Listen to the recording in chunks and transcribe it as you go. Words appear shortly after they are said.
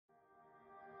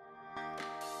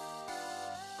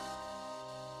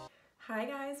Hi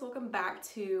guys, welcome back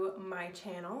to my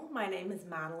channel. My name is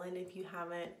Madalyn. If you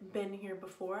haven't been here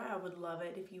before, I would love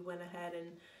it if you went ahead and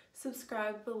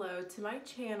subscribed below to my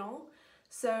channel.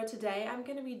 So today I'm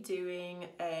going to be doing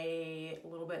a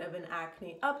little bit of an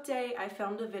acne update. I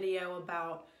filmed a video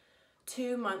about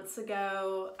 2 months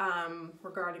ago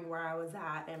regarding where I was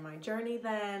at in my journey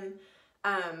then.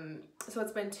 So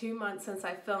it's been 2 months since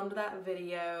I filmed that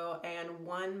video and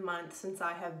 1 month since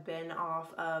I have been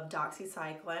off of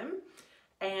doxycycline.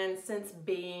 And since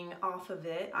being off of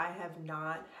it, I have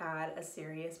not had a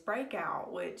serious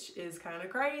breakout, which is kind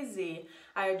of crazy.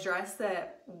 I addressed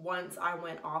that once I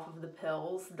went off of the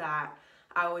pills that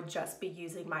I would just be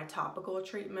using my topical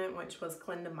treatment, which was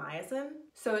clindamycin.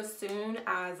 So as soon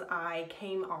as I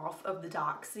came off of the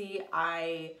doxy,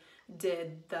 I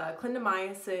did the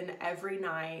clindamycin every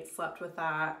night, slept with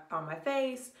that on my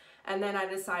face, and then I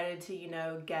decided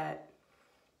to, get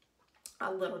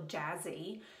a little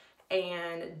jazzy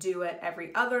and do it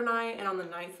every other night. And on the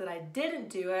nights that I didn't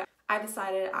do it, I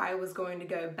decided I was going to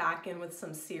go back in with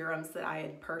some serums that I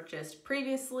had purchased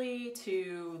previously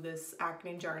to this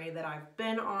acne journey that I've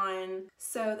been on.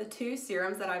 So the two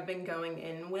serums that I've been going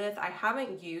in with, I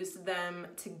haven't used them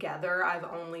together. I've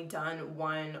only done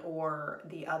one or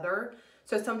the other.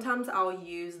 So sometimes I'll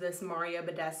use this Mario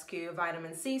Badescu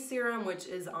vitamin C serum, which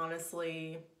is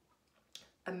honestly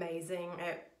amazing.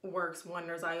 It works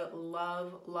wonders. I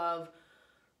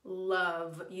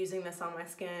love using this on my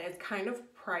skin. It's kind of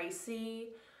pricey.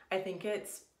 I think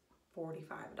it's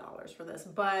 $45 for this,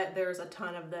 but there's a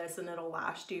ton of this and it'll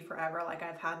last you forever. Like,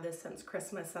 I've had this since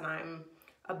Christmas and I'm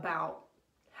about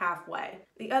halfway.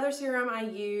 The other serum I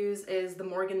use is the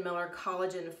Morgan Miller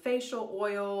Collagen Facial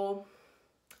Oil.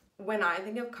 When I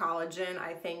think of collagen,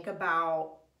 I think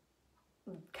about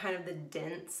kind of the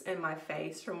dents in my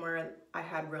face from where I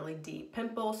had really deep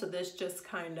pimples. So this just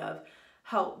kind of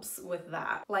helps with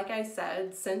that. Like I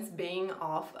said, since being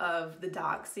off of the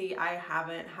doxy, I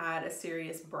haven't had a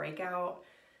serious breakout.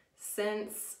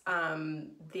 Since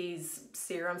these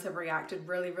serums have reacted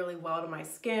really well to my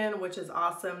skin, which is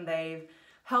awesome. They've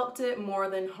helped it more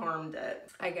than harmed it.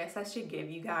 I guess I should give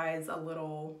you guys a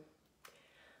little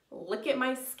look at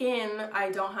my skin.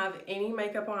 I don't have any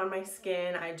makeup on my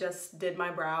skin. I just did my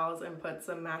brows and put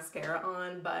some mascara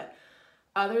on, but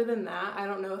other than that, I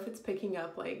don't know if it's picking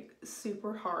up like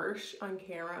super harsh on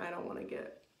camera. I don't want to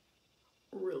get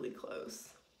really close.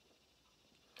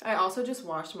 I also just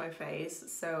washed my face,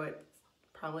 so it's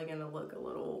probably gonna look a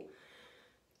little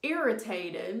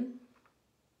irritated.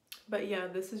 But yeah,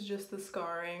 this is just the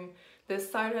scarring.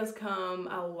 This side has come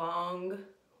a long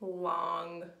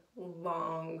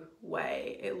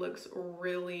way. It looks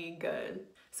really good.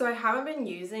 So I haven't been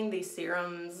using these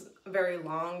serums very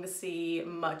long to see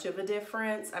much of a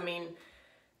difference. I mean,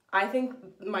 I think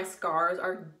my scars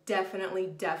are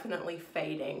definitely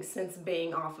fading since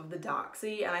being off of the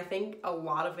doxy, and I think a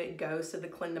lot of it goes to the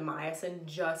clindamycin.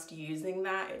 Just using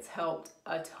that, it's helped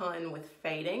a ton with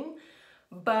fading.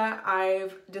 But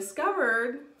I've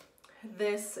discovered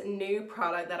this new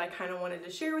product that I kind of wanted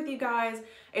to share with you guys.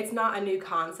 It's not a new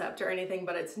concept or anything,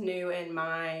 but it's new in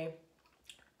my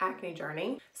acne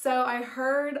journey. So I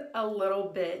heard a little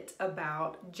bit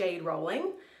about jade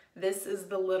rolling. This is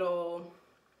the little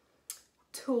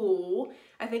tool.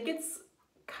 I think it's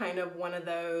kind of one of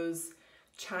those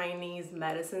Chinese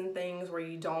medicine things where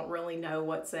you don't really know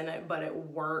what's in it, but it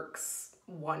works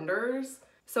wonders.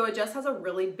 So it just has a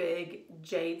really big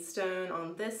jade stone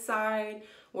on this side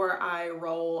where I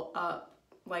roll up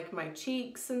like my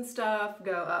cheeks and stuff,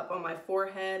 go up on my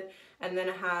forehead, and then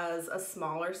it has a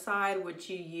smaller side which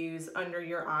you use under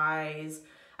your eyes.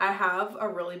 I have a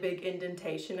really big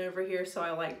indentation over here, so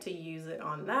I like to use it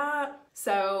on that.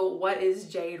 So what is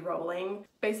jade rolling?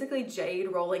 Basically, jade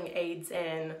rolling aids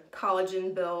in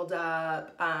collagen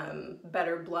buildup,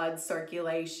 better blood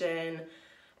circulation,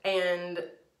 and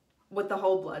with the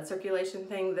whole blood circulation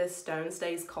thing, this stone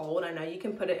stays cold. I know you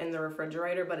can put it in the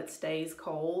refrigerator, but it stays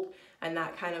cold, and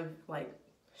that kind of like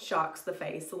shocks the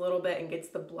face a little bit and gets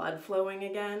the blood flowing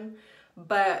again.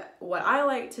 But what I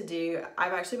like to do,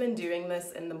 I've actually been doing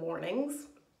this in the mornings.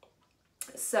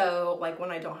 So like when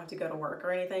I don't have to go to work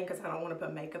or anything, because I don't want to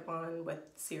put makeup on with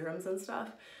serums and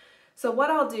stuff. So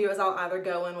what I'll do is I'll either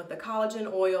go in with the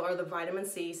collagen oil or the vitamin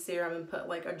C serum and put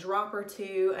like a drop or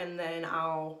two, and then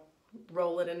I'll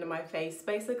roll it into my face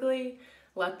basically,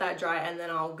 let that dry, and then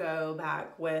I'll go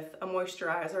back with a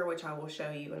moisturizer, which I will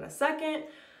show you in a second.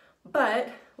 But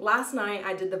last night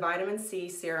I did the vitamin C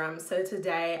serum, so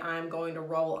today I'm going to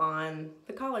roll on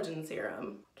the collagen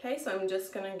serum. Okay, so I'm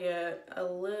just gonna get a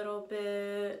little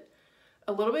bit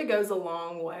A little bit goes a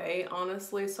long way,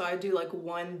 honestly, so I do like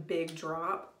one big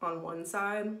drop on one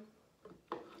side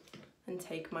and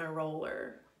take my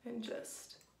roller and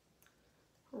just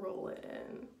roll it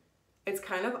in. It's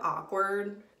kind of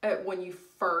awkward when you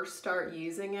first start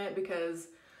using it because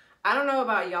I don't know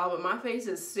about y'all, but my face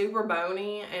is super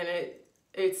bony and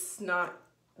it's not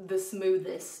the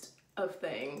smoothest of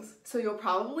things. So you'll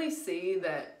probably see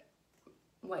that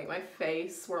like my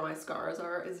face where my scars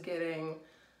are is getting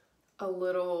a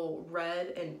little red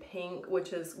and pink,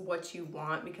 which is what you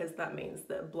want because that means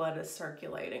that blood is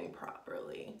circulating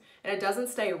properly. And it doesn't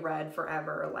stay red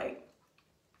forever, like,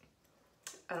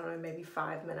 I don't know, maybe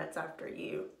 5 minutes after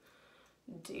you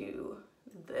do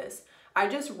this. I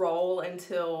just roll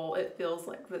until it feels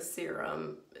like the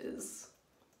serum is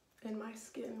in my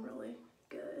skin really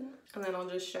good. And then I'll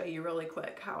just show you really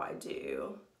quick how I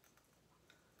do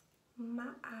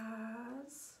my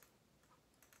eyes.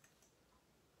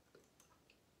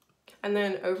 And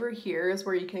then over here is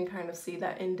where you can kind of see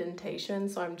that indentation.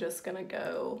 So I'm just gonna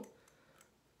go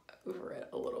over it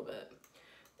a little bit.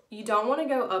 You don't want to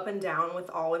go up and down with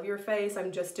all of your face.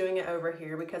 I'm just doing it over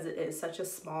here because it is such a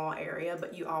small area,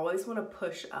 but you always want to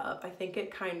push up. I think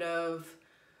it kind of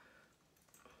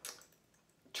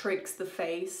tricks the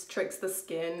face, tricks the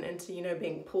skin into, you know,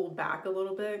 being pulled back a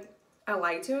little bit. I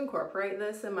like to incorporate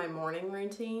this in my morning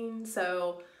routine.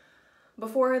 So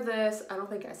before this, I don't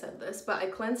think I said this, but I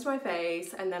cleansed my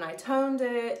face and then I toned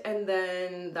it, and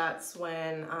then that's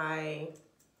when I'm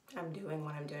doing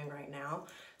what I'm doing right now.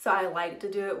 So I like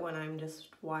to do it when I'm just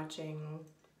watching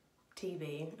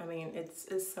TV. I mean, it's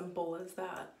as simple as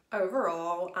that.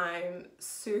 Overall, I'm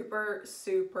super,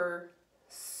 super,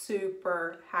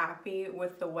 super happy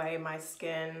with the way my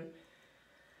skin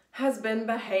has been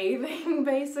behaving,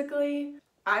 basically.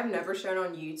 I've never shown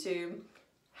on YouTube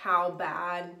how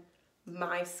bad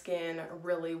my skin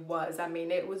really was. I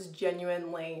mean, it was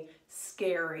genuinely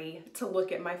scary to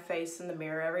look at my face in the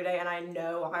mirror every day, and I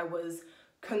know I was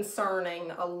concerning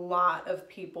a lot of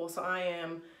people, so I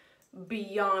am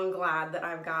beyond glad that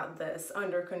I've got this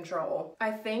under control. I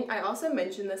think I also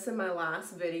mentioned this in my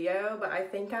last video, but I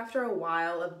think after a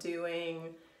while of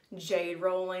doing jade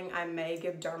rolling, I may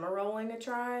give derma rolling a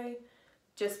try,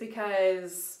 just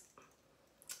because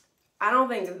I don't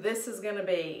think this is gonna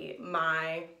be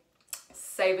my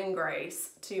saving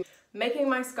grace to making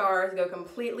my scars go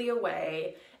completely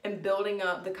away and building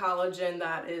up the collagen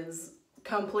that is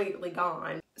completely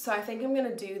gone. So I think I'm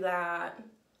gonna do that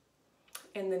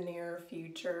in the near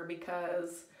future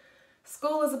because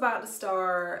school is about to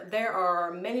start. There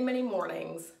are many, many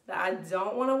mornings that I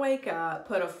don't want to wake up,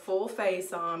 put a full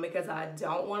face on because I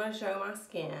don't want to show my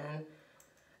skin.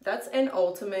 That's an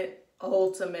ultimate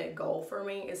goal for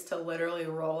me, is to literally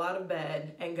roll out of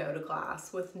bed and go to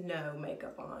class with no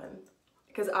makeup on,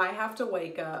 because I have to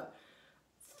wake up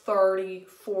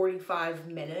 30-45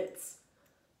 minutes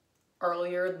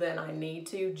earlier than I need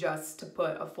to just to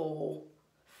put a full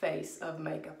face of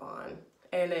makeup on,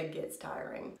 and it gets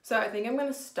tiring. So I think I'm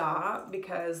gonna stop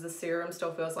because the serum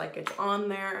still feels like it's on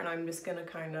there, and I'm just gonna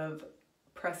kind of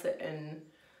press it in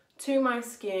to my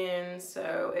skin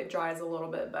so it dries a little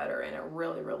bit better and it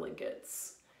really, really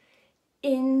gets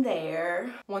in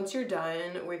there. Once you're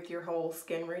done with your whole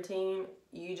skin routine,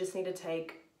 you just need to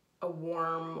take a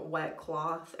warm, wet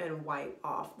cloth and wipe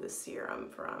off the serum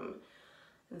from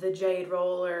the jade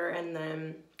roller, and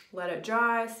then let it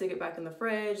dry, stick it back in the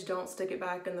fridge. Don't stick it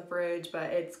back in the fridge,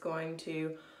 but it's going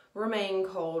to remain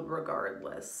cold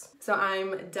regardless. So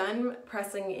I'm done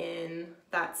pressing in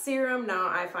that serum. Now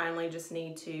I finally just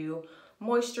need to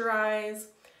moisturize.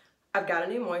 I've got a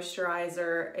new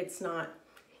moisturizer. It's not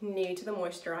new to the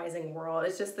moisturizing world.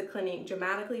 It's just the Clinique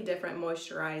Dramatically Different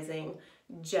Moisturizing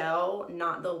Gel,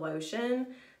 not the lotion.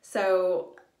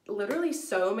 So literally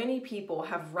so many people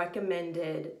have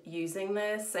recommended using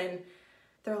this, and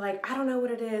they're like, I don't know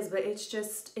what it is, but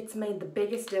it's made the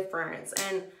biggest difference.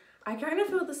 And I kind of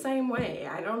feel the same way.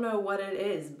 I don't know what it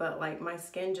is, but like my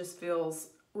skin just feels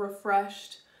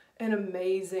refreshed and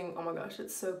amazing. Oh my gosh,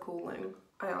 it's so cooling.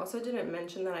 I also didn't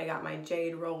mention that I got my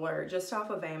jade roller just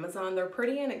off of Amazon. They're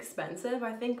pretty inexpensive.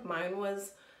 I think mine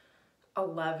was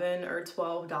 $11 or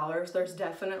 $12. There's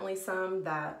definitely some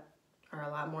that are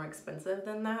a lot more expensive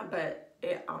than that, but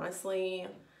it honestly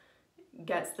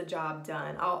gets the job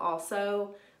done. I'll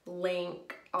also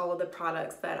link all of the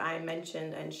products that I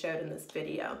mentioned and showed in this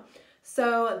video.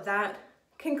 So that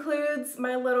concludes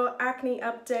my little acne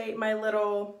update, my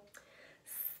little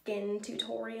skin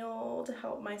tutorial to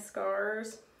help my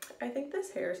scars. I think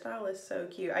this hairstyle is so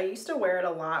cute. I used to wear it a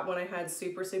lot when I had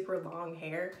super, super long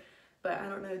hair, but I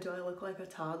don't know, do I look like a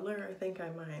toddler? I think I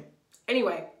might.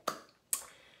 Anyway,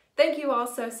 thank you all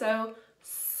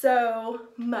so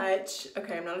much.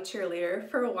 Okay, I'm not a cheerleader,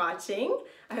 for watching.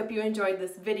 I hope you enjoyed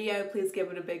this video. Please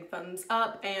give it a big thumbs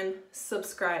up and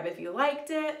subscribe if you liked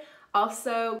it.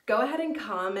 Also, go ahead and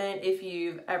comment if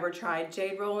you've ever tried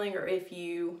jade rolling or if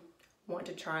you want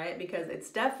to try it, because it's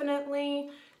definitely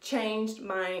changed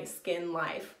my skin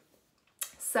life.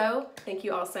 So, thank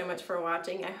you all so much for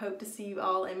watching. I hope to see you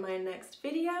all in my next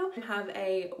video. Have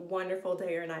a wonderful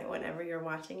day or night whenever you're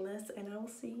watching this, and I will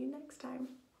see you next time.